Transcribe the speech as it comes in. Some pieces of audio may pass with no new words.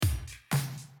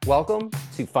Welcome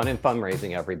to Fun and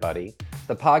Fundraising, everybody,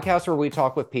 the podcast where we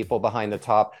talk with people behind the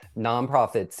top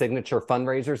nonprofit signature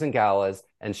fundraisers and galas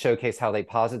and showcase how they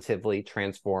positively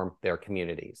transform their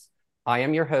communities. I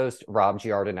am your host, Rob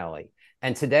Giardinelli,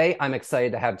 and today I'm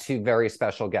excited to have two very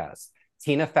special guests,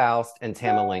 Tena Faust and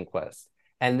Tama Lundquist,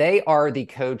 and they are the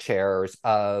co-chairs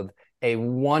of a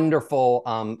wonderful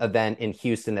event in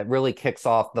Houston that really kicks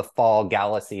off the fall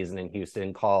gala season in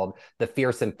Houston called the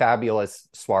Fierce and Fabulous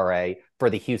Soiree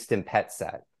for the Houston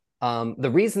PetSet.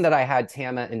 The reason that I had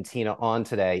Tama and Tena on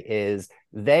today is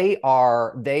they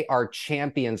are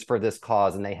champions for this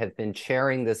cause, and they have been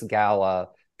chairing this gala,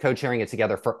 co-chairing it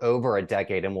together for over a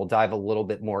decade, and we'll dive a little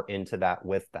bit more into that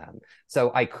with them.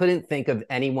 So I couldn't think of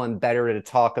anyone better to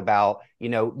talk about,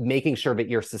 making sure that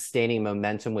you're sustaining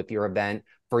momentum with your event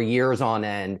for years on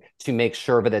end to make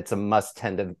sure that it's a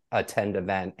must-attend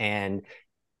event. And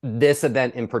this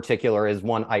event in particular is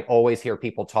one I always hear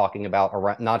people talking about,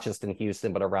 around, not just in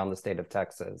Houston, but around the state of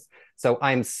Texas. So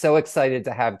I'm so excited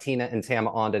to have Tena and Tama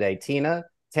on today.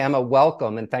 Tama,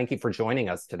 welcome, and thank you for joining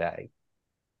us today.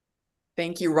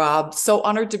 Thank you, Rob. So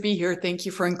honored to be here. Thank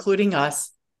you for including us.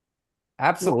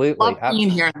 Absolutely. Love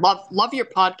being here. Love your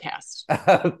podcast.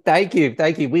 Thank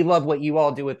you. We love what you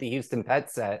all do with the Houston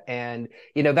PetSet. And,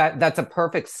 that's a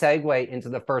perfect segue into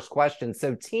the first question.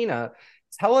 So Tena,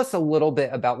 tell us a little bit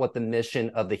about what the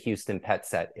mission of the Houston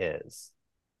PetSet is.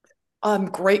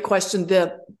 Great question.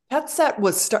 The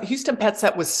Houston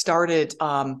PetSet was started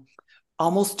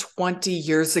almost 20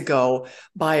 years ago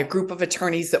by a group of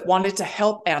attorneys that wanted to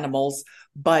help animals,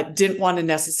 but didn't want to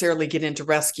necessarily get into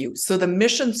rescue. So the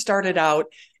mission started out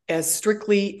as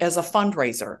strictly as a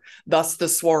fundraiser, thus the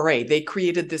soiree. They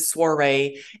created this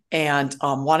soiree and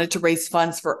wanted to raise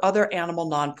funds for other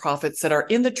animal nonprofits that are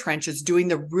in the trenches doing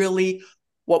the really,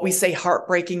 what we say,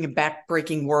 heartbreaking and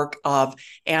backbreaking work of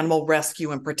animal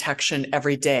rescue and protection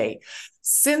every day.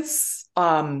 Since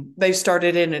they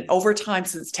started in, and over time,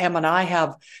 since Tam and I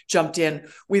have jumped in,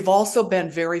 we've also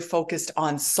been very focused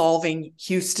on solving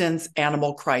Houston's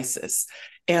animal crisis.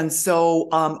 And so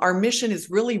our mission is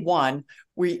really one,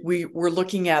 we're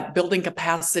looking at building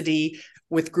capacity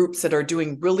with groups that are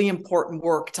doing really important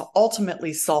work to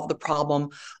ultimately solve the problem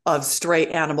of stray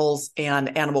animals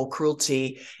and animal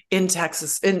cruelty in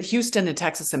Texas, in Houston and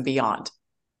Texas and beyond.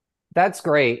 That's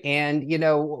great. And,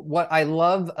 what I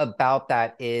love about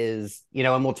that is,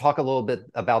 and we'll talk a little bit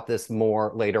about this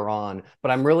more later on, but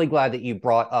I'm really glad that you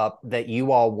brought up that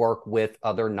you all work with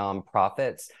other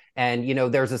nonprofits. And,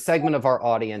 there's a segment of our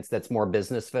audience that's more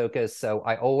business focused. So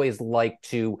I always like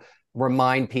to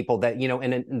remind people that,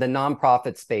 in the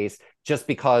nonprofit space, just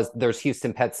because there's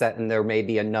Houston PetSet and there may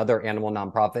be another animal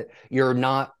nonprofit, you're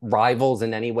not rivals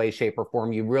in any way, shape, or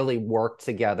form. You really work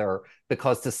together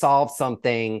because to solve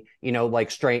something,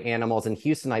 like stray animals in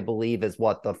Houston, I believe is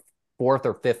what the fourth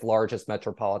or fifth largest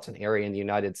metropolitan area in the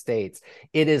United States.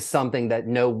 It is something that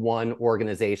no one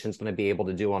organization is going to be able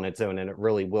to do on its own. And it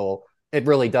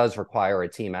really does require a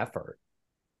team effort.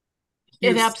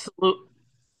 It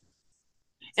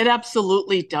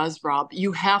absolutely does, Rob.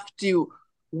 You have to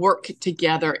work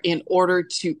together in order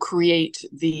to create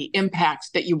the impact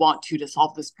that you want to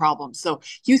solve this problem. So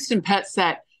Houston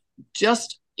PetSet,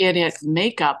 just in its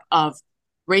makeup of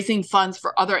raising funds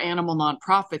for other animal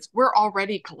nonprofits, we're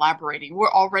already collaborating.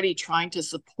 We're already trying to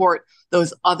support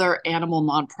those other animal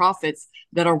nonprofits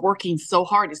that are working so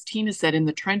hard, as Tena said, in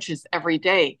the trenches every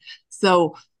day.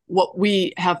 So what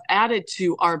we have added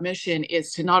to our mission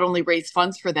is to not only raise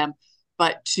funds for them,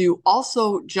 but to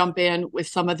also jump in with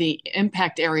some of the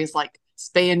impact areas like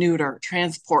spay and neuter,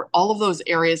 transport, all of those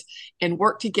areas, and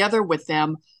work together with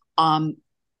them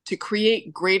to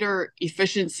create greater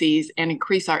efficiencies and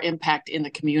increase our impact in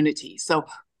the community. So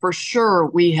for sure,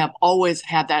 we have always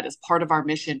had that as part of our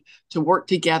mission, to work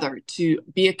together, to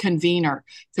be a convener,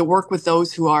 to work with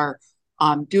those who are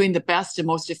doing the best and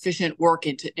most efficient work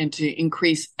and to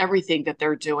increase everything that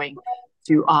they're doing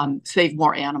to save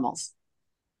more animals.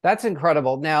 That's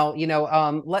incredible. Now,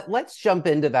 let's jump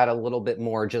into that a little bit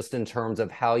more, just in terms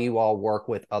of how you all work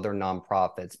with other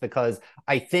nonprofits, because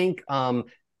I think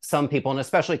some people, and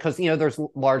especially because, there's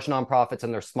large nonprofits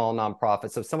and there's small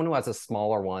nonprofits. So someone who has a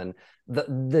smaller one,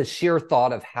 the sheer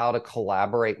thought of how to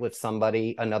collaborate with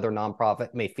another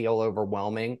nonprofit may feel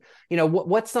overwhelming.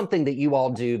 What's something that you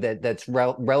all do that's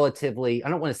relatively, I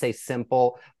don't want to say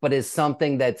simple, but is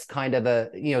something that's kind of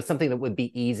something that would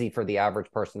be easy for the average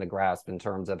person to grasp in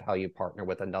terms of how you partner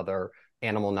with another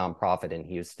animal nonprofit in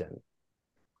Houston?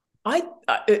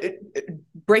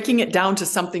 Breaking it down to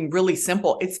something really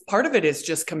simple, it's part of it is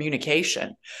just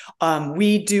communication.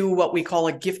 We do what we call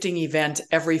a gifting event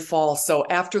every fall. So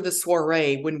after the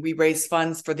soiree, when we raise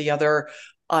funds for the other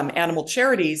animal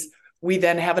charities, we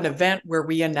then have an event where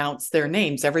we announce their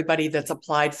names. Everybody that's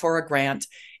applied for a grant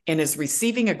and is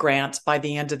receiving a grant by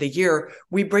the end of the year,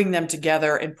 we bring them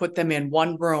together and put them in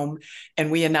one room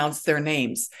and we announce their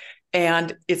names.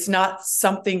 And it's not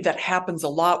something that happens a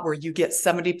lot where you get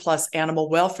 70 plus animal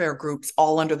welfare groups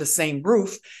all under the same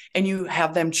roof and you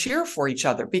have them cheer for each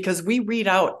other, because we read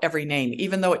out every name,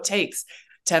 even though it takes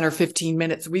 10 or 15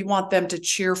 minutes. We want them to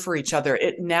cheer for each other.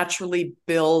 It naturally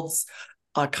builds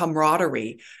a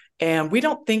camaraderie. And we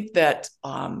don't think that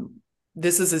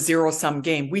this is a zero-sum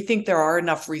game. We think there are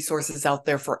enough resources out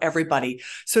there for everybody.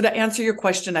 So to answer your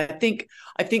question, I think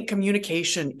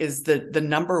communication is the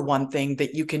number one thing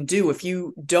that you can do. If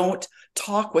you don't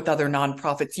talk with other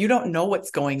nonprofits, you don't know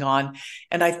what's going on.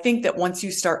 And I think that once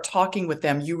you start talking with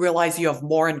them, you realize you have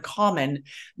more in common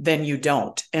than you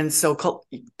don't. And so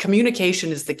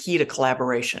communication is the key to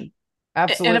collaboration.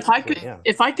 Absolutely. And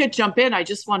if I could jump in, I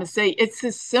just want to say it's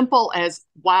as simple as,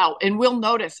 wow. And we'll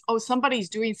notice, oh, somebody's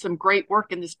doing some great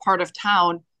work in this part of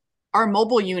town. Our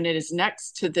mobile unit is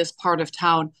next to this part of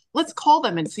town. Let's call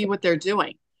them and see what they're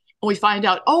doing. And we find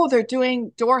out, oh, they're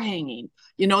doing door hanging.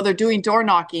 They're doing door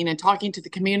knocking and talking to the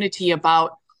community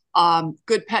about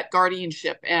good pet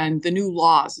guardianship and the new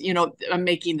laws. I'm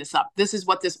making this up. This is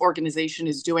what this organization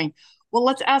is doing. Well,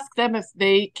 let's ask them if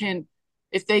they can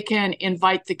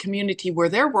invite the community where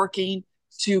they're working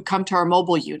to come to our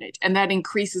mobile unit. And that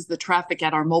increases the traffic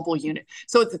at our mobile unit.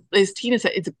 So it's, as Tena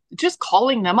said, it's just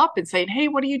calling them up and saying, hey,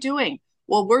 what are you doing?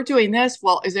 Well, we're doing this.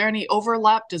 Well, is there any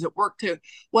overlap? Does it work too?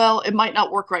 Well, it might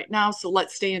not work right now. So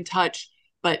let's stay in touch.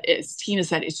 But as Tena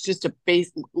said, it's just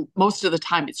most of the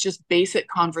time, it's just basic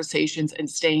conversations and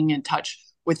staying in touch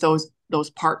with those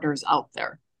partners out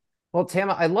there. Well,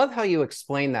 Tama, I love how you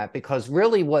explain that, because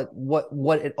really what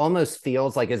it almost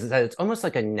feels like is that it's almost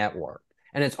like a network,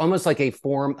 and it's almost like a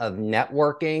form of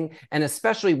networking. And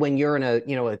especially when you're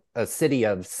in a city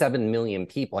of 7 million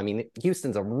people. I mean,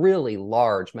 Houston's a really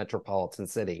large metropolitan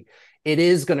city. It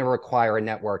is going to require a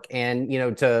network. And,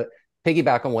 to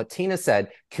piggyback on what Tena said,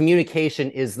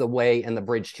 communication is the way and the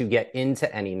bridge to get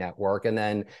into any network. And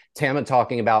then Tama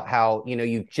talking about how,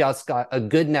 you've just got a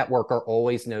good networker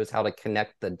always knows how to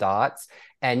connect the dots,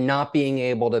 and not being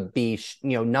able to be,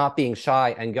 not being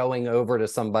shy and going over to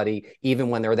somebody, even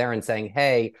when they're there, and saying,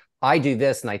 hey, I do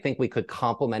this, and I think we could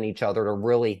complement each other to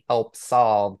really help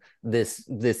solve this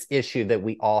issue that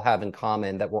we all have in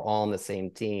common, that we're all on the same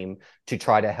team to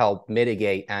try to help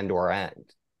mitigate and or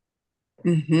end.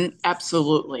 Mm-hmm.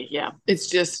 Absolutely. Yeah. It's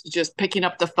just picking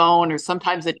up the phone, or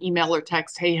sometimes an email or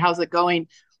text. Hey, how's it going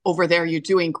over there? You're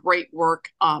doing great work.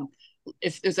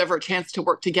 If there's ever a chance to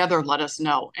work together, let us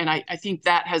know. And I think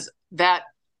that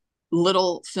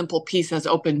little simple piece has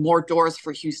opened more doors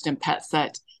for Houston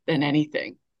PetSet than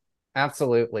anything.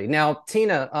 Absolutely. Now,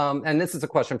 Tena, and this is a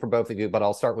question for both of you, but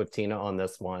I'll start with Tena on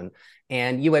this one.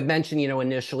 And you had mentioned,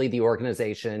 initially the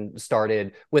organization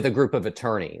started with a group of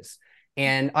attorneys.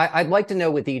 And I'd like to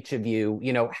know with each of you,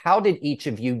 how did each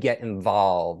of you get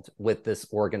involved with this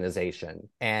organization?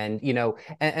 And,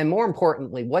 and more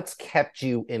importantly, what's kept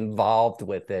you involved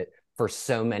with it for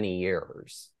so many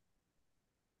years?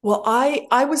 Well,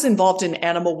 I was involved in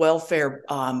animal welfare,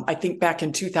 I think back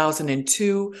in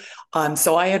 2002.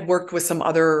 So I had worked with some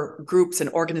other groups and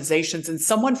organizations, and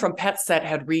someone from PetSet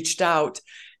had reached out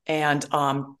and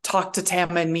talked to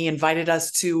Tama and me, invited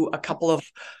us to a couple of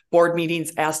board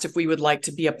meetings, asked if we would like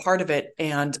to be a part of it.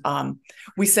 And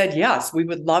we said, yes, we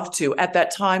would love to. At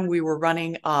that time, we were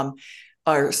running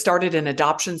or started an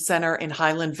adoption center in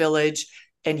Highland Village,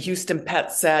 and Houston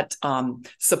PetSet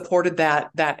supported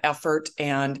that effort.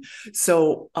 And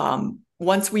so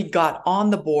once we got on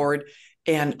the board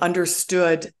and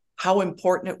understood how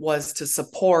important it was to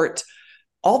support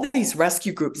all these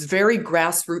rescue groups, very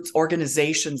grassroots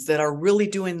organizations that are really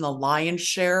doing the lion's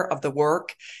share of the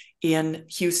work in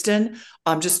Houston.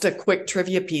 Just a quick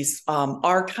trivia piece.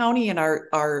 Our county and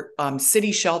our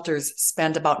city shelters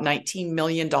spend about $19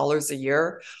 million a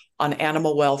year on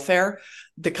animal welfare.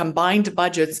 The combined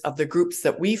budgets of the groups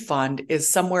that we fund is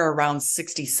somewhere around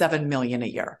 $67 million a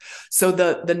year. So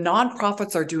the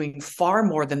nonprofits are doing far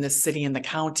more than the city and the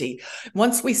county.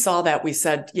 Once we saw that, we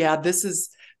said, yeah, this is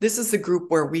the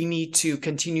group where we need to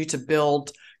continue to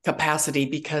build capacity,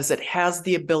 because it has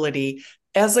the ability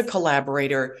as a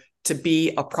collaborator to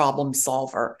be a problem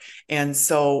solver. And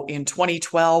so in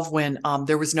 2012, when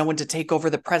there was no one to take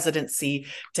over the presidency,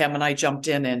 Tam and I jumped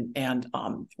in,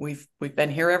 and we've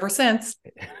been here ever since.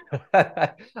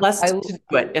 Blessed to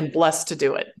do it, and blessed to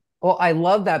do it. Well, I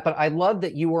love that, but I love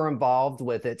that you were involved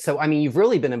with it. So, I mean, you've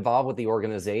really been involved with the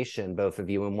organization, both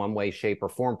of you, in one way, shape, or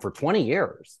form for 20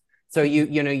 years. So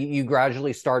you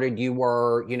gradually started, you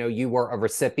were a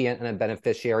recipient and a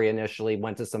beneficiary initially,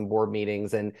 went to some board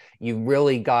meetings, and you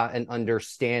really got an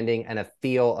understanding and a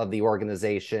feel of the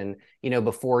organization,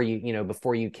 before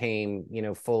you came,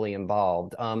 fully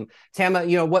involved. Tama,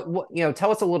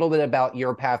 tell us a little bit about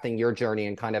your path and your journey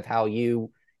and kind of how you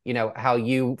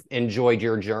enjoyed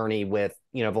your journey with,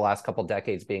 the last couple of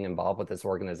decades being involved with this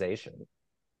organization.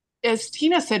 As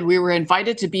Tina said, we were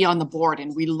invited to be on the board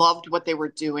and we loved what they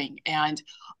were doing and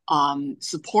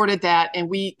supported that. And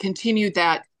we continued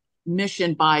that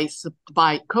mission by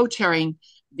co-chairing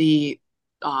the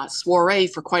Soiree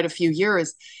for quite a few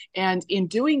years. And in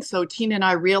doing so, Tina and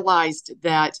I realized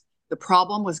that the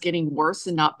problem was getting worse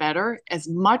and not better. As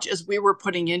much as we were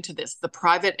putting into this, the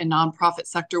private and nonprofit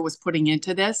sector was putting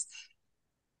into this,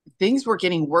 things were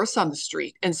getting worse on the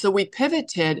street. And so we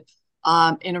pivoted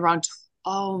in around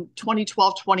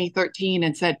 2012, 2013,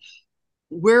 and said,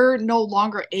 we're no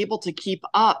longer able to keep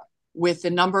up with the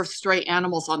number of stray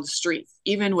animals on the streets,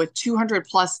 even with 200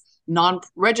 plus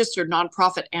registered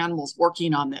nonprofit animals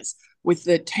working on this, with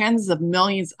the tens of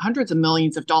millions, hundreds of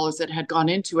millions of dollars that had gone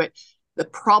into it. The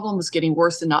problem was getting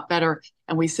worse and not better.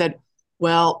 And we said,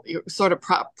 well, you're sort of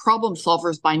problem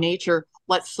solvers by nature.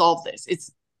 Let's solve this.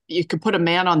 You could put a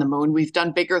man on the moon. We've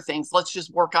done bigger things. Let's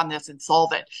just work on this and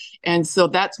solve it. And so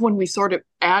that's when we sort of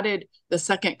added the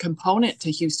second component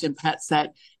to Houston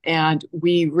PetSet. And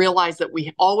we realized that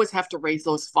we always have to raise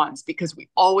those funds because we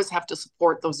always have to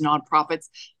support those nonprofits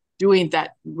doing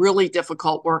that really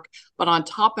difficult work. But on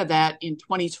top of that, in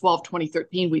 2012,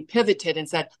 2013, we pivoted and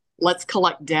said, let's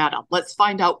collect data. Let's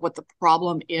find out what the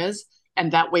problem is.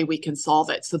 And that way we can solve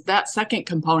it. So that second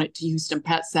component to Houston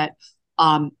PetSet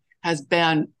has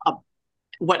been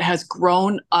what has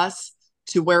grown us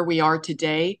to where we are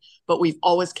today, but we've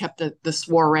always kept the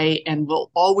soiree and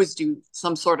we'll always do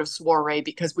some sort of soiree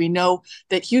because we know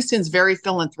that Houston's very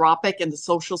philanthropic and the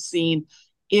social scene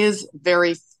is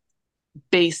very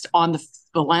based on the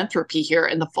philanthropy here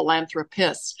and the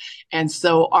philanthropists. And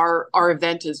so our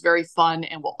event is very fun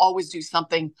and we'll always do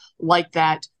something like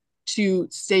that to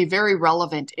stay very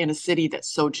relevant in a city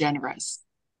that's so generous.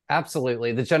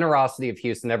 Absolutely. The generosity of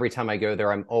Houston, every time I go there,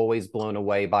 I'm always blown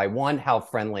away by, one, how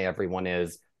friendly everyone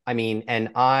is. I mean, and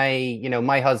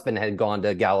my husband had gone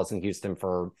to galas in Houston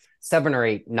for 7 or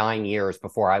 8, 9 years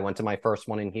before I went to my first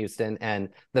one in Houston. And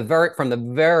from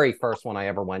the very first one I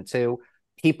ever went to,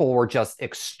 people were just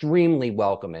extremely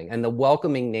welcoming. And the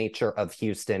welcoming nature of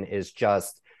Houston is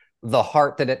just the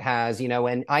heart that it has,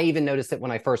 and I even noticed it when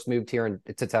I first moved here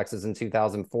to Texas in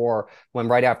 2004, when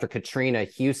right after Katrina,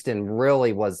 Houston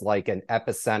really was like an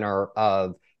epicenter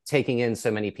of taking in so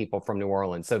many people from New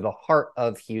Orleans. So the heart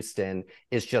of Houston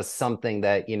is just something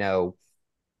that,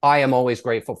 I am always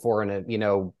grateful for.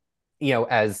 And,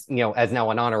 as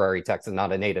now an honorary Texan,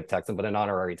 not a native Texan, but an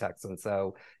honorary Texan.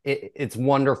 So it's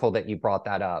wonderful that you brought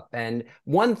that up. And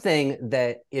one thing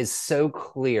that is so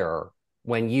clear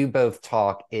when you both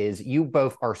talk is you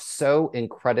both are so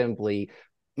incredibly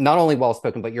not only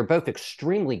well-spoken, but you're both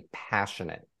extremely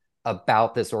passionate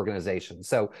about this organization.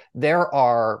 So there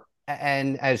are,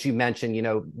 and as you mentioned,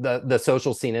 the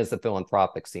social scene is the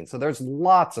philanthropic scene. So there's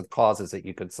lots of causes that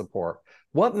you could support.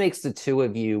 What makes the two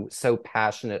of you so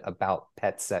passionate about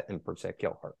PetSet in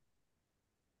particular?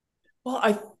 Well,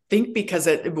 I think because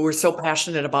we're so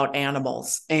passionate about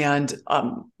animals. And,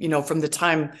 from the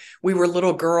time we were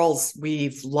little girls,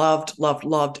 we've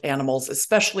loved animals,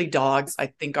 especially dogs. I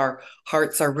think our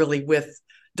hearts are really with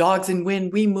dogs. And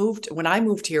when I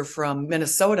moved here from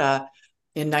Minnesota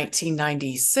in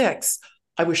 1996,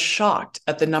 I was shocked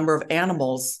at the number of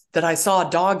animals that I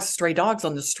saw, stray dogs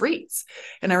on the streets.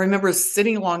 And I remember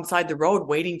sitting alongside the road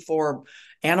waiting for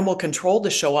animal control to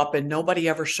show up, and nobody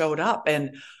ever showed up.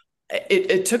 And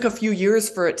it took a few years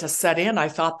for it to set in. I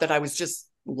thought that I was just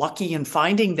lucky in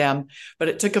finding them, but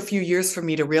it took a few years for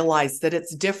me to realize that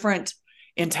it's different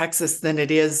in Texas than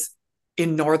it is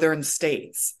in northern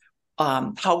states.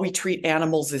 How we treat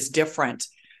animals is different.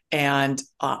 And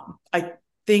I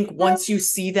think once you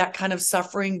see that kind of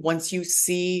suffering, once you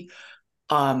see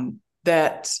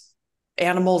that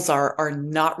animals are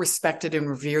not respected and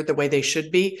revered the way they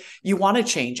should be, you want to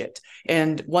change it.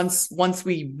 And once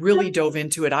we really dove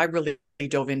into it, I really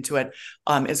dove into it.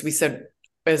 As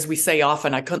we say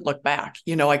often, I couldn't look back.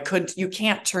 You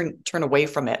can't turn away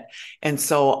from it. And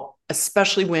so,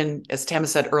 especially when, as Tama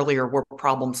said earlier, we're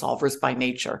problem solvers by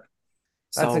nature.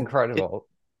 That's incredible.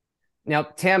 Now,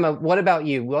 Tama, what about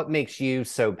you? What makes you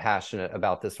so passionate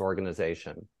about this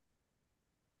organization?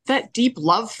 that deep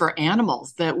love for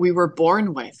animals that we were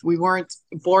born with. We weren't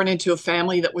born into a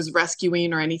family that was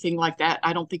rescuing or anything like that.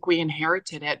 I don't think we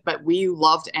inherited it, but we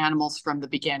loved animals from the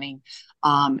beginning.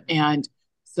 And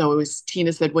so, as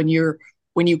Tina said, when you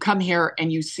come here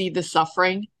and you see the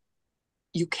suffering,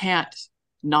 you can't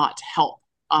not help.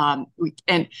 And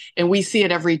we see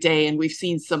it every day, and we've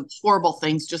seen some horrible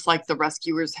things, just like the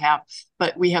rescuers have.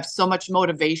 But we have so much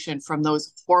motivation from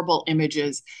those horrible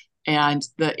images and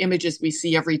the images we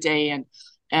see every day,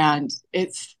 and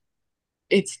it's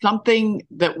something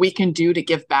that we can do to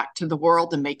give back to the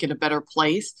world and make it a better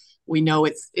place. We know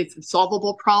it's a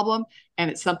solvable problem,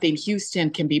 and it's something Houston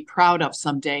can be proud of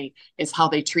someday, is how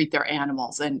they treat their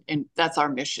animals, and that's our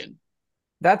mission.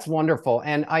 That's wonderful.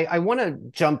 And I want to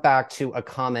jump back to a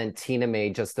comment Tina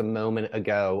made just a moment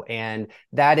ago. And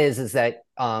that is that,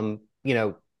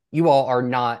 you all are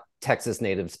not Texas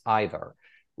natives either.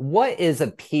 What is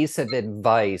a piece of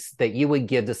advice that you would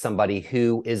give to somebody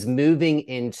who is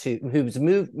moves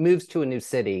to a new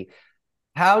city?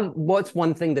 What's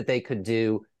one thing that they could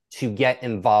do to get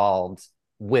involved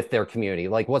with their community?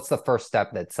 Like, what's the first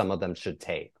step that some of them should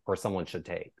take, or someone should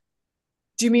take?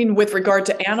 Do you mean with regard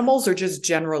to animals, or just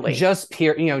generally? Just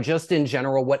just in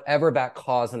general, whatever that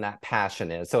cause and that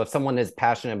passion is. So if someone is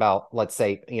passionate about, let's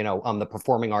say, the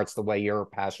performing arts, the way you're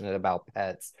passionate about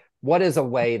pets, what is a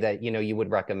way that, you would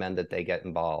recommend that they get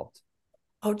involved?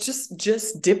 Oh,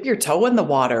 just dip your toe in the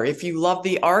water. If you love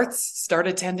the arts, start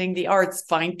attending the arts.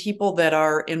 Find people that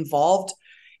are involved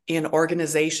in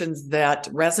organizations that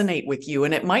resonate with you.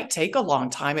 And it might take a long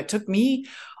time. It took me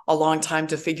a long time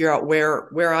to figure out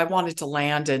where I wanted to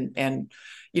land and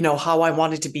how I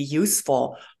wanted to be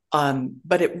useful.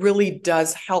 But it really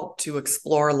does help to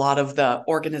explore a lot of the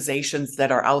organizations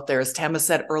that are out there. As Tama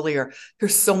said earlier,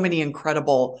 there's so many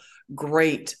incredible,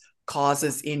 great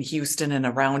causes in Houston and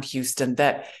around Houston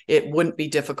that it wouldn't be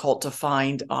difficult to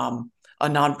find a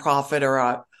nonprofit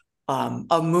or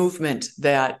a movement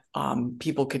that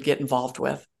people could get involved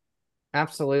with.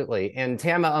 Absolutely. And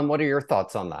Tama, what are your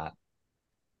thoughts on that?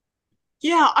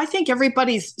 Yeah, I think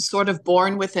everybody's sort of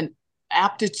born with an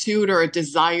aptitude or a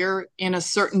desire in a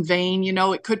certain vein.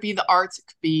 It could be the arts, it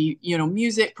could be,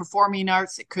 music, performing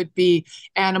arts, it could be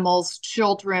animals,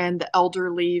 children, the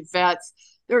elderly, vets.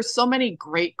 There are so many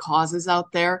great causes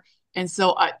out there. And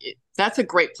so that's a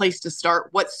great place to start.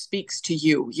 What speaks to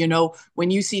you? When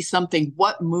you see something,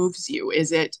 what moves you?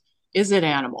 Is it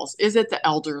animals? Is it the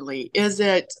elderly? Is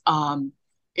it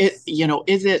is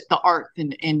it the art,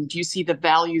 and do you see the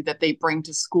value that they bring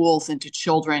to schools and to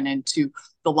children and to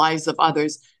the lives of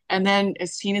others? And then,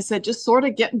 as Tina said, just sort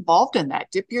of get involved in that.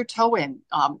 Dip your toe in.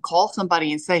 Call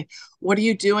somebody and say, "What are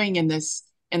you doing in this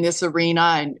arena?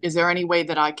 And is there any way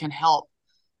that I can help?"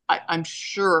 I'm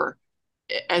sure,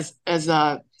 as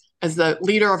the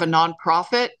leader of a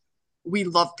nonprofit, we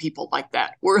love people like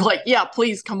that. We're like, yeah,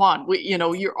 please come on.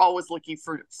 You're always looking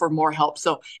for more help.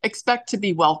 So expect to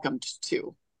be welcomed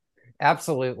too.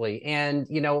 Absolutely. And,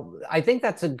 I think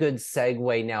that's a good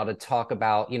segue now to talk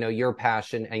about, your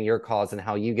passion and your cause and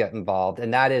how you get involved.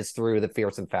 And that is through the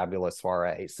Fierce and Fabulous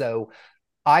Soiree. So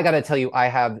I got to tell you, I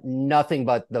have nothing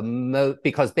but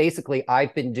because basically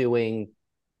I've been doing,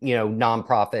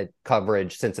 nonprofit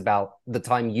coverage since about the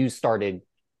time you started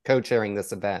co-chairing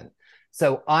this event.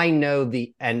 So I know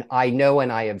and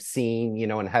I have seen,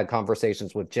 and had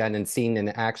conversations with Jen and seen in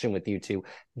action with you two,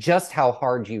 just how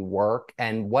hard you work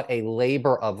and what a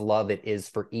labor of love it is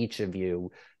for each of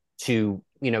you to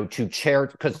chair,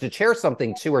 because to chair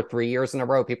something 2 or 3 years in a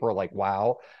row, people are like,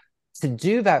 wow. To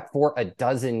do that for a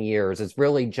dozen years is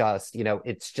really just,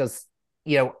 it's just,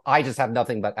 I just have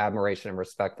nothing but admiration and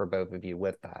respect for both of you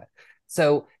with that.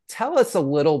 So tell us a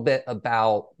little bit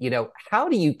about, how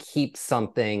do you keep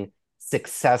something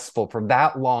successful for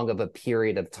that long of a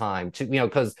period of time, to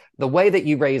because the way that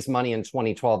you raised money in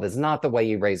 2012 is not the way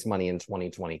you raise money in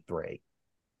 2023?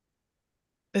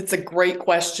 It's a great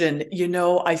question.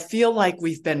 I feel like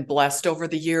we've been blessed over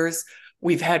the years.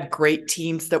 We've had great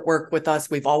teams that work with us.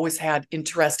 We've always had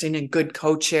interesting and good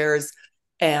co-chairs,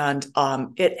 and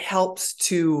it helps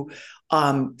to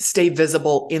stay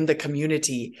visible in the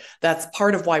community. That's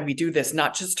part of why we do this,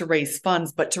 not just to raise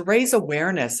funds, but to raise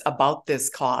awareness about this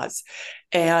cause.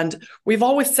 And we've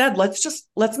always said,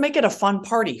 let's make it a fun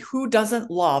party. Who doesn't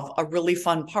love a really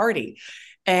fun party?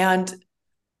 And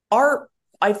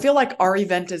I feel like our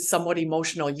event is somewhat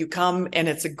emotional. You come and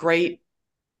it's a great,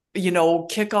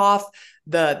 kickoff.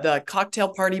 The cocktail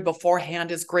party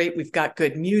beforehand is great. We've got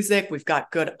good music. We've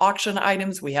got good auction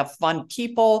items. We have fun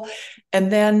people.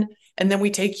 And then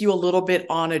we take you a little bit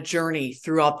on a journey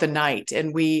throughout the night.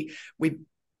 And we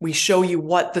We show you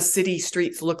what the city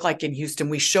streets look like in Houston.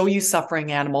 We show you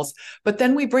suffering animals, but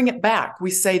then we bring it back.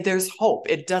 We say there's hope.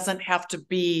 It doesn't have to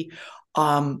be,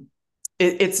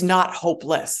 it's not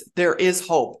hopeless. There is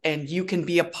hope, and you can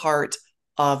be a part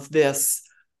of this,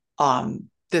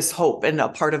 this hope and a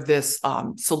part of this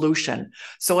solution.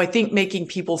 So I think making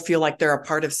people feel like they're a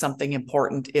part of something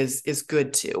important is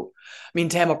good too. I mean,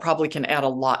 Tama probably can add a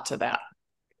lot to that.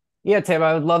 Yeah, Tama,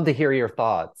 I would love to hear your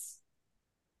thoughts.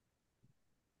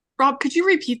 Rob, could you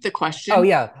repeat the question? Oh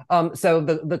yeah. So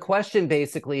the question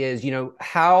basically is,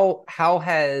 how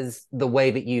has the way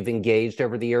that you've engaged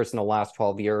over the years in the last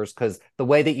 12 years, because the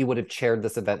way that you would have chaired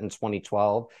this event in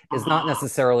 2012 is not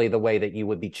necessarily the way that you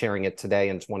would be chairing it today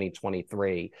in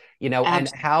 2023.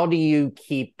 And how do you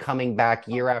keep coming back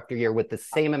year after year with the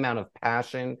same amount of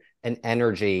passion and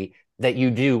energy that you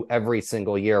do every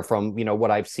single year from, what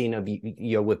I've seen of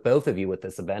you, with both of you with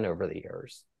this event over the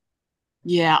years?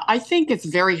 Yeah, I think it's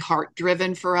very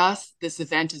heart-driven for us. This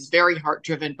event is very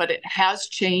heart-driven, but it has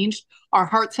changed. Our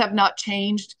hearts have not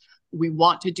changed. We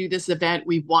want to do this event.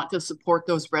 We want to support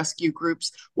those rescue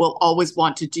groups. We'll always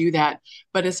want to do that.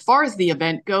 But as far as the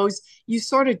event goes, you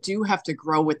sort of do have to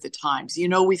grow with the times.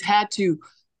 We've had to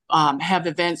have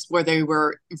events where they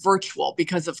were virtual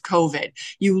because of COVID.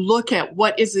 You look at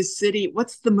what is the city,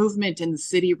 what's the movement in the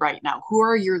city right now? Who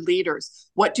are your leaders?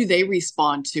 What do they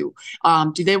respond to?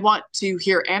 Do they want to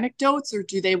hear anecdotes, or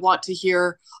do they want to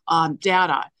hear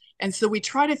data? And so we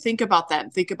try to think about that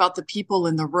and think about the people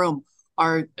in the room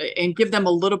and give them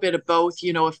a little bit of both,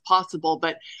 if possible.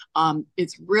 But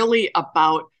it's really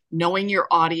about knowing your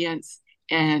audience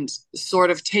and sort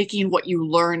of taking what you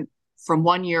learn from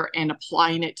one year and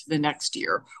applying it to the next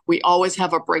year. We always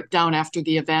have a breakdown after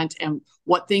the event and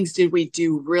what things did we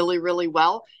do really, really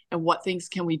well, and what things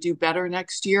can we do better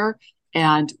next year.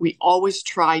 And we always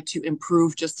try to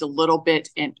improve just a little bit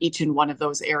in each and one of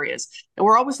those areas. And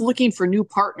we're always looking for new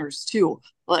partners too.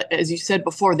 As you said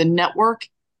before, the network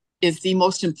is the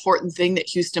most important thing that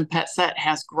Houston PetSet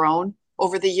has grown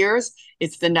over the years.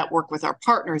 It's the network with our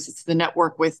partners. It's the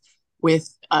network with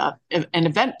an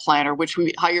event planner, which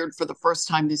we hired for the first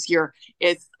time this year.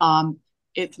 It's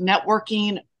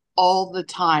networking all the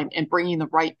time and bringing the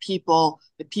right people,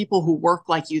 the people who work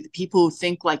like you, the people who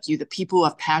think like you, the people who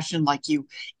have passion like you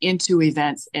into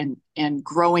events and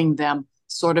growing them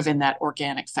sort of in that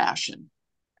organic fashion.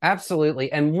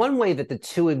 Absolutely. And one way that the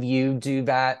two of you do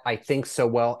that, I think so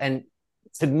well, and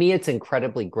to me, it's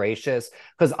incredibly gracious,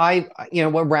 because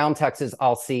around Texas,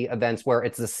 I'll see events where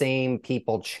it's the same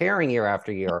people chairing year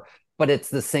after year, but it's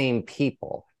the same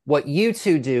people. What you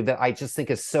two do that I just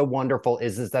think is so wonderful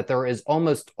is that there is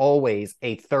almost always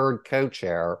a third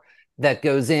co-chair that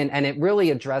goes in, and it really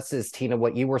addresses, Tina,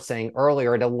 what you were saying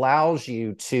earlier. It allows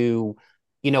you to,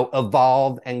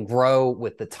 evolve and grow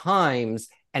with the times.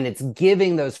 And it's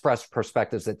giving those fresh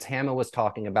perspectives that Tama was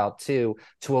talking about too,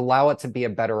 to allow it to be a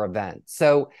better event.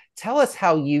 So tell us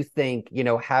how you think,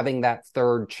 having that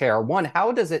third chair, one,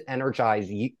 how does it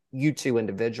energize you two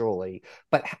individually?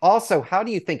 But also, how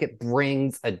do you think it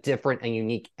brings a different and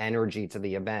unique energy to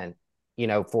the event,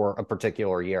 for a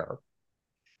particular year?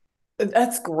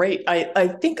 That's great. I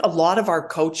think a lot of our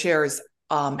co-chairs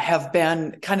have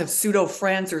been kind of pseudo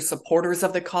friends or supporters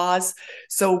of the cause.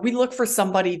 So we look for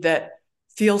somebody that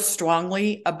feels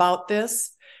strongly about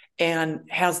this and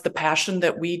has the passion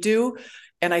that we do.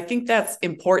 And I think that's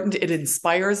important. It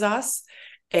inspires us.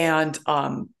 And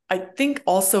I think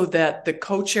also that the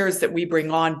co-chairs that we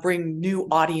bring on bring new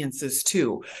audiences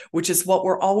too, which is what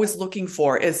we're always looking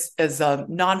for as a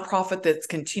nonprofit that's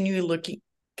continually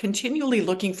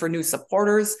looking for new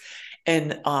supporters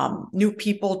and new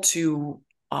people to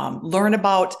learn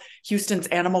about Houston's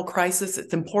animal crisis.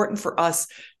 It's important for us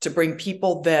to bring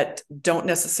people that don't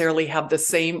necessarily have the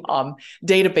same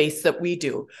database that we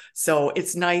do. So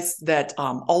it's nice that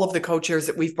all of the co-chairs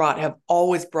that we've brought have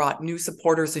always brought new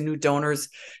supporters and new donors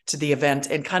to the event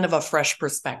and kind of a fresh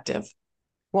perspective.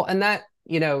 Well, and that,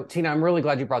 Tina, I'm really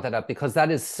glad you brought that up, because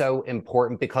that is so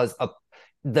important, because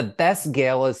the best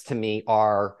galas to me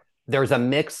there's a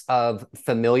mix of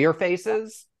familiar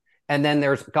faces, and then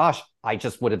I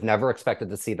just would have never expected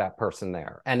to see that person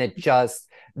there. And it just,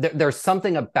 there's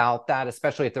something about that,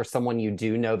 especially if there's someone you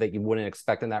do know that you wouldn't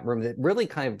expect in that room, that really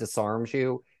kind of disarms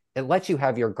you. It lets you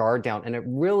have your guard down, and it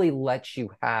really lets you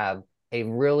have a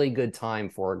really good time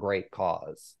for a great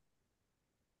cause.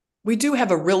 We do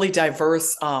have a really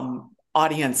diverse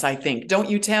audience, I think. Don't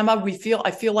you, Tama?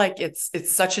 I feel like it's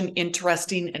such an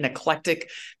interesting and eclectic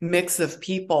mix of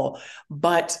people,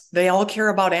 but they all care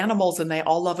about animals and they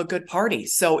all love a good party.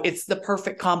 So it's the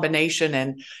perfect combination,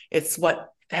 and it's what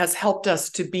has helped us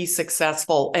to be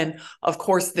successful. And of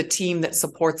course, the team that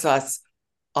supports us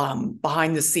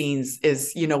behind the scenes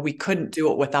is, we couldn't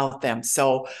do it without them.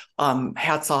 So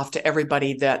hats off to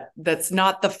everybody that's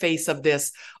not the face of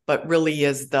this, but really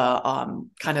is the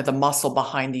kind of the muscle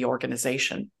behind the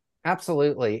organization.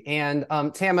 Absolutely. And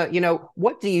Tama,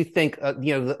 what do you think,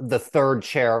 the third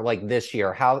chair like this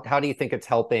year, how do you think it's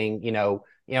helping,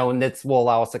 and this will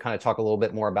allow us to kind of talk a little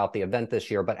bit more about the event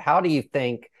this year, but how do you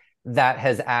think that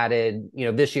has added,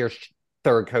 this year's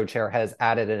third co-chair has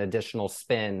added an additional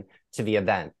spin to the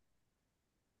event?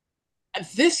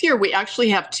 This year, we actually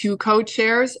have two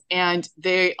co-chairs, and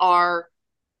they are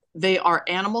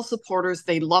animal supporters.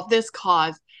 They love this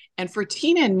cause. And for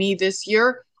Tena and me this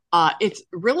year, it's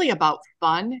really about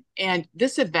fun, and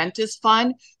this event is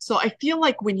fun. So I feel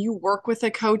like when you work with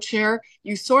a co-chair,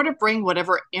 you sort of bring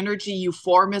whatever energy you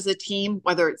form as a team,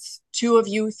 whether it's 2 of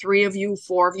you, 3 of you,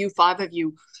 4 of you, 5 of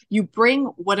you, you bring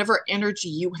whatever energy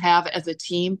you have as a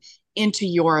team into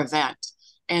your event.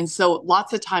 And so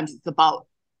lots of times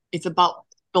it's about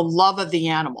the love of the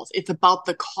animals. It's about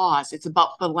the cause. It's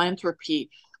about philanthropy.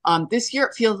 This year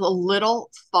it feels a little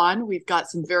fun. We've got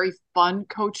some very fun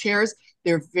co-chairs.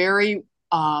 They're very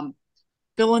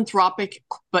philanthropic,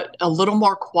 but a little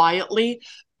more quietly.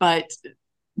 But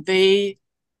they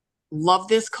love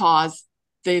this cause.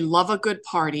 They love a good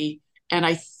party. And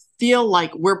I feel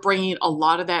like we're bringing a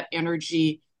lot of that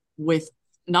energy with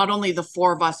not only the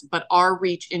 4 of us, but our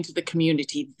reach into the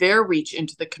community, their reach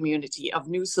into the community of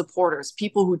new supporters,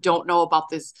 people who don't know about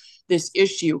this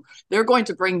issue. They're going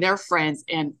to bring their friends,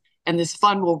 and this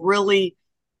fun will really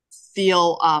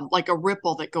feel like a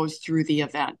ripple that goes through the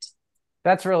event.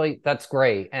 That's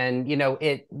great. And,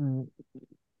 it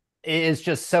is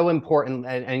just so important.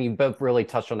 And you both really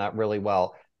touched on that really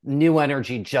well. New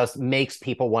energy just makes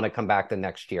people want to come back the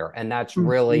next year. And that's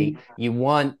really, you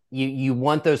want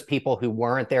those people who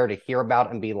weren't there to hear about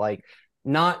and be like,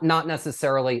 not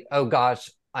necessarily, oh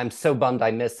gosh, I'm so bummed I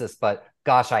missed this, but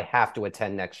gosh, I have to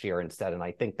attend next year instead. And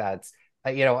I think that's,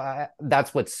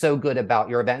 that's what's so good about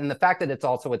your event. And the fact that it's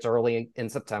early in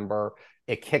September,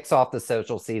 it kicks off the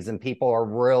social season. People are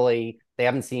they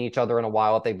haven't seen each other in a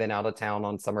while if they've been out of town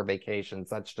on summer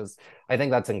vacations. I think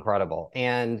that's incredible.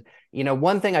 And,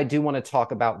 one thing I do want to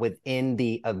talk about within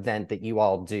the event that you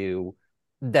all do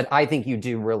that I think you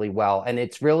do really well, and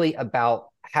it's really about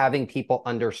having people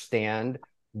understand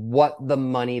what the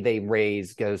money they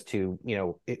raise goes to,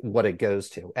 what it goes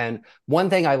to. And one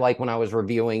thing I like when I was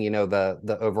reviewing,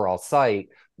 the overall site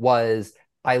was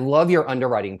I love your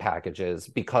underwriting packages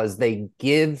because they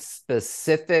give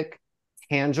specific,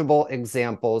 tangible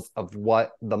examples of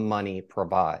what the money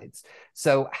provides.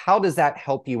 So how does that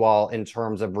help you all in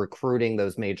terms of recruiting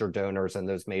those major donors and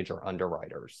those major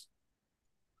underwriters?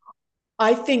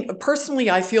 I think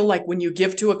personally, I feel like when you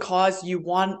give to a cause, you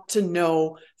want to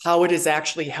know how it is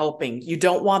actually helping. You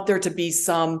don't want there to be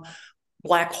some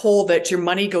black hole that your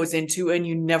money goes into and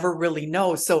you never really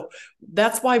know. So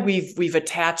that's why we've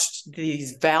attached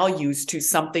these values to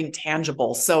something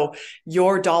tangible. So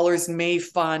your dollars may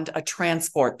fund a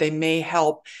transport. They may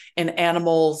help in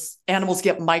animals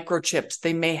get microchips.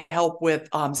 They may help with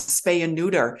spay and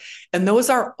neuter. And those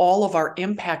are all of our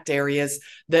impact areas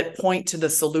that point to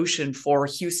the solution for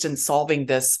Houston solving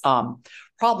this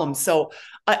problem. So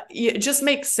it just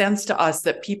makes sense to us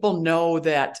that people know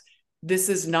that this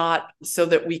is not so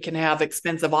that we can have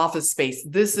expensive office space.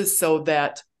 This is so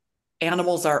that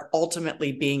animals are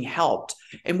ultimately being helped.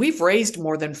 And we've raised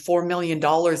more than $4 million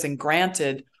and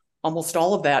granted almost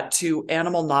all of that to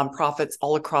animal nonprofits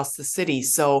all across the city.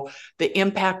 So the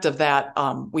impact of that,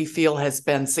 we feel, has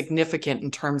been significant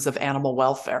in terms of animal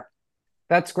welfare.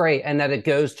 That's great. And that it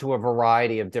goes to a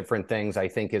variety of different things, I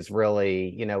think is really,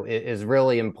 is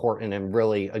really important and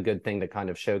really a good thing to kind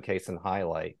of showcase and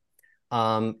highlight.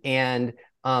 Tama,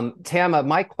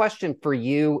 my question for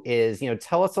you is,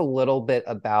 tell us a little bit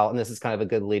about, and this is kind of a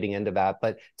good leading into that,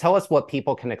 but tell us what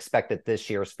people can expect at this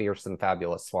year's Fierce and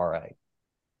Fabulous Soiree.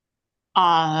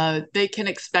 They can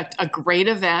expect a great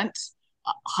event,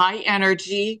 high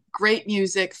energy, great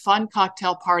music, fun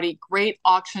cocktail party, great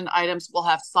auction items. We'll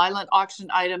have silent auction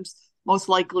items, most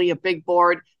likely a big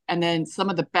board, and then some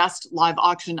of the best live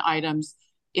auction items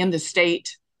in the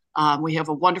state. We have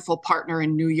a wonderful partner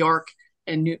in New York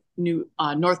and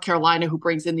North Carolina who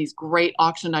brings in these great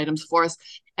auction items for us.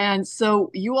 And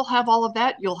so you will have all of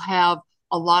that. You'll have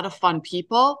a lot of fun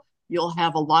people. You'll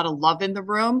have a lot of love in the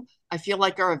room. I feel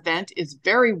like our event is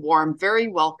very warm, very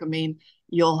welcoming.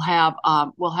 We'll have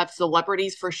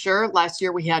celebrities for sure. Last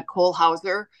year we had Cole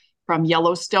Hauser from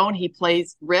Yellowstone. He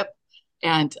plays Rip.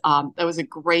 And that was a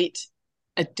great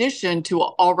addition to an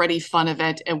already fun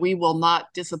event, and we will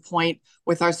not disappoint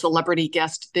with our celebrity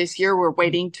guest this year. We're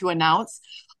waiting to announce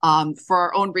for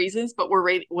our own reasons, but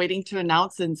we're waiting to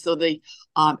announce. And so the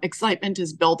excitement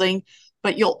is building.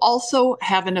 But you'll also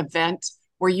have an event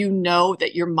where you know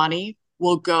that your money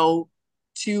will go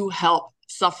to help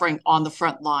suffering on the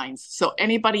front lines. So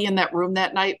anybody in that room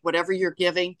that night, whatever you're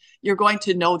giving, you're going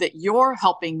to know that you're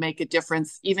helping make a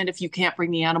difference, even if you can't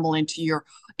bring the animal into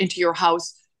your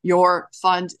house. Your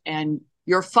fund and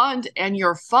your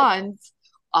funds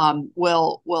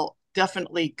will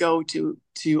definitely go to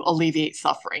alleviate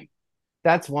suffering.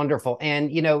 That's wonderful.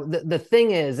 And, you know, the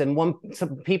thing is, and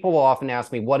some people will often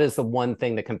ask me, what is the one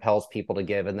thing that compels people to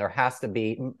give? And there has to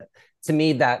be, to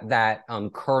me, that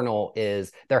kernel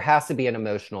is there has to be an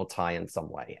emotional tie in some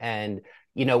way. And,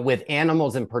 you know, with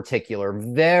animals in particular,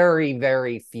 very,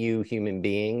 very few human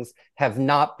beings have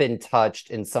not been touched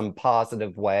in some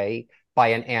positive way by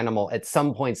an animal at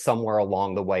some point somewhere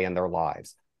along the way in their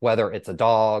lives, whether it's a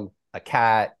dog, a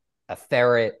cat, a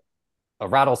ferret, a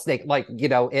rattlesnake. Like, you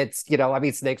know, it's, you know, I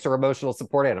mean, snakes are emotional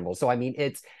support animals. So, I mean,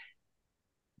 it's,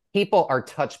 people are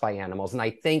touched by animals. And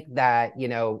I think that, you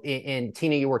know, and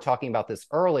Tena, you were talking about this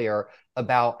earlier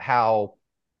about how,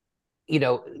 you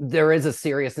know, there is a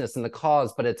seriousness in the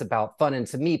cause, but it's about fun. And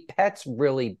to me, pets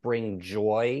really bring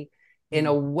joy in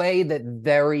a way that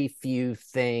very few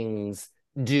things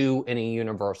do in a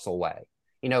universal way.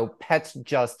 You know, pets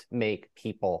just make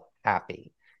people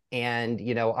happy. And,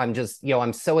 you know, I'm just, you know,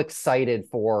 I'm so excited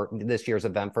for this year's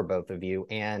event for both of you.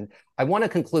 And I want to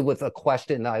conclude with a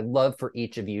question that I'd love for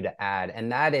each of you to add.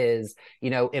 And that is, you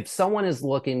know, if someone is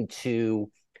looking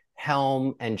to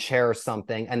helm and chair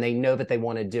something and they know that they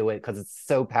want to do it because it's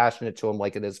so passionate to them,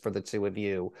 like it is for the two of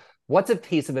you, what's a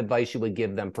piece of advice you would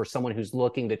give them for someone who's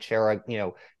looking to chair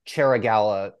a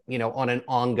gala, you know, on an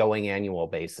ongoing annual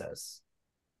basis?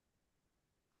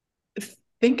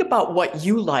 Think about what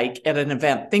you like at an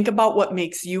event. Think about what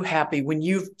makes you happy. When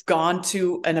you've gone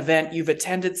to an event, you've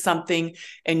attended something,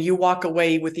 and you walk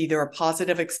away with either a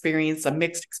positive experience, a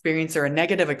mixed experience, or a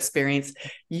negative experience.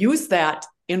 Use that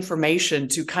information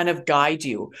to kind of guide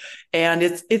you. And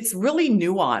it's really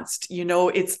nuanced. You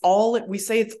know, we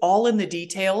say it's all in the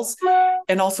details,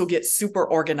 and also get super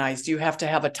organized. You have to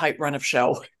have a tight run of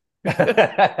show.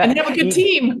 And have a good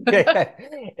team.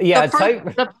 Yeah,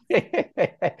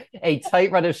 a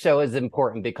tight run of show is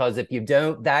important, because if you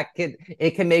don't,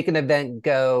 it can make an event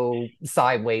go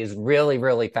sideways really,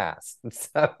 really fast.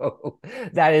 So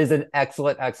that is an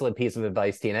excellent piece of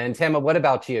advice, Tena. And Tama, what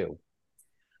about you?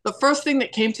 The first thing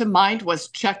that came to mind was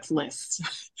checklists.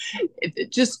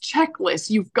 Just checklists.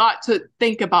 You've got to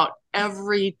think about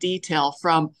every detail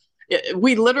from.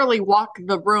 We literally walk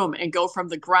the room and go from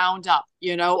the ground up,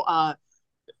 you know,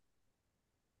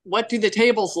 what do the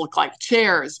tables look like?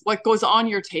 Chairs, what goes on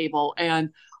your table?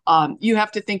 And you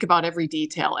have to think about every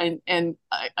detail. And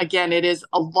again, it is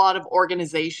a lot of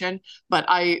organization, but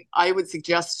I would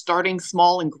suggest starting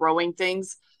small and growing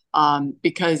things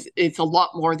because it's a lot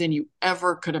more than you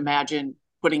ever could imagine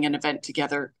putting an event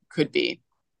together could be.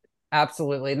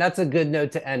 Absolutely. And that's a good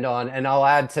note to end on. And I'll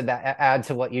add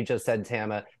to what you just said,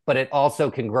 Tama, but it also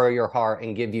can grow your heart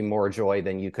and give you more joy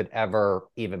than you could ever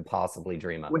even possibly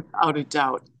dream of. Without a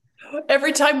doubt.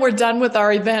 Every time we're done with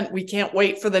our event, we can't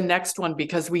wait for the next one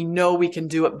because we know we can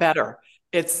do it better.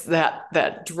 It's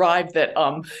that drive that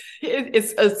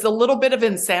it's a little bit of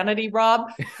insanity, Rob.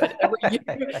 But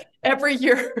every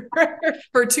year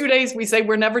for 2 days, we say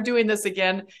we're never doing this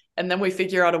again. And then we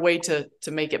figure out a way to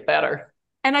make it better.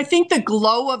 And I think the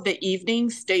glow of the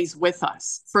evening stays with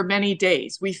us for many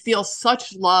days. We feel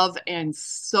such love and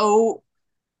so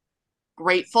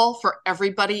grateful for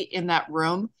everybody in that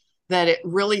room that it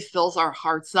really fills our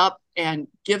hearts up and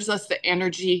gives us the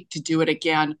energy to do it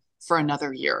again for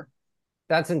another year.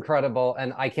 That's incredible.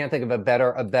 And I can't think of a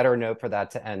better note for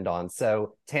that to end on.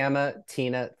 So Tama,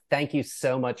 Tena, thank you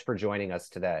so much for joining us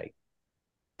today.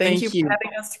 Thank you for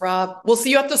having us, Rob. We'll see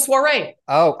you at the soiree.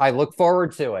 Oh, I look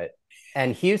forward to it.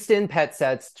 And Houston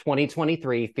PetSet's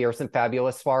 2023 Fierce and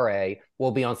Fabulous Soiree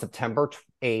will be on September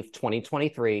 8th,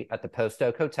 2023 at the Post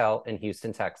Oak Hotel in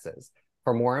Houston, Texas.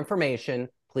 For more information,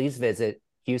 please visit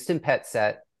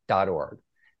houstonpetset.org.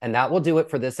 And that will do it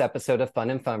for this episode of Fun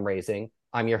and Fundraising.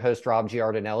 I'm your host, Rob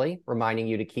Giardinelli, reminding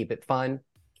you to keep it fun,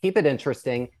 keep it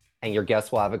interesting, and your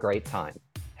guests will have a great time.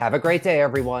 Have a great day,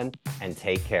 everyone, and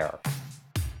take care.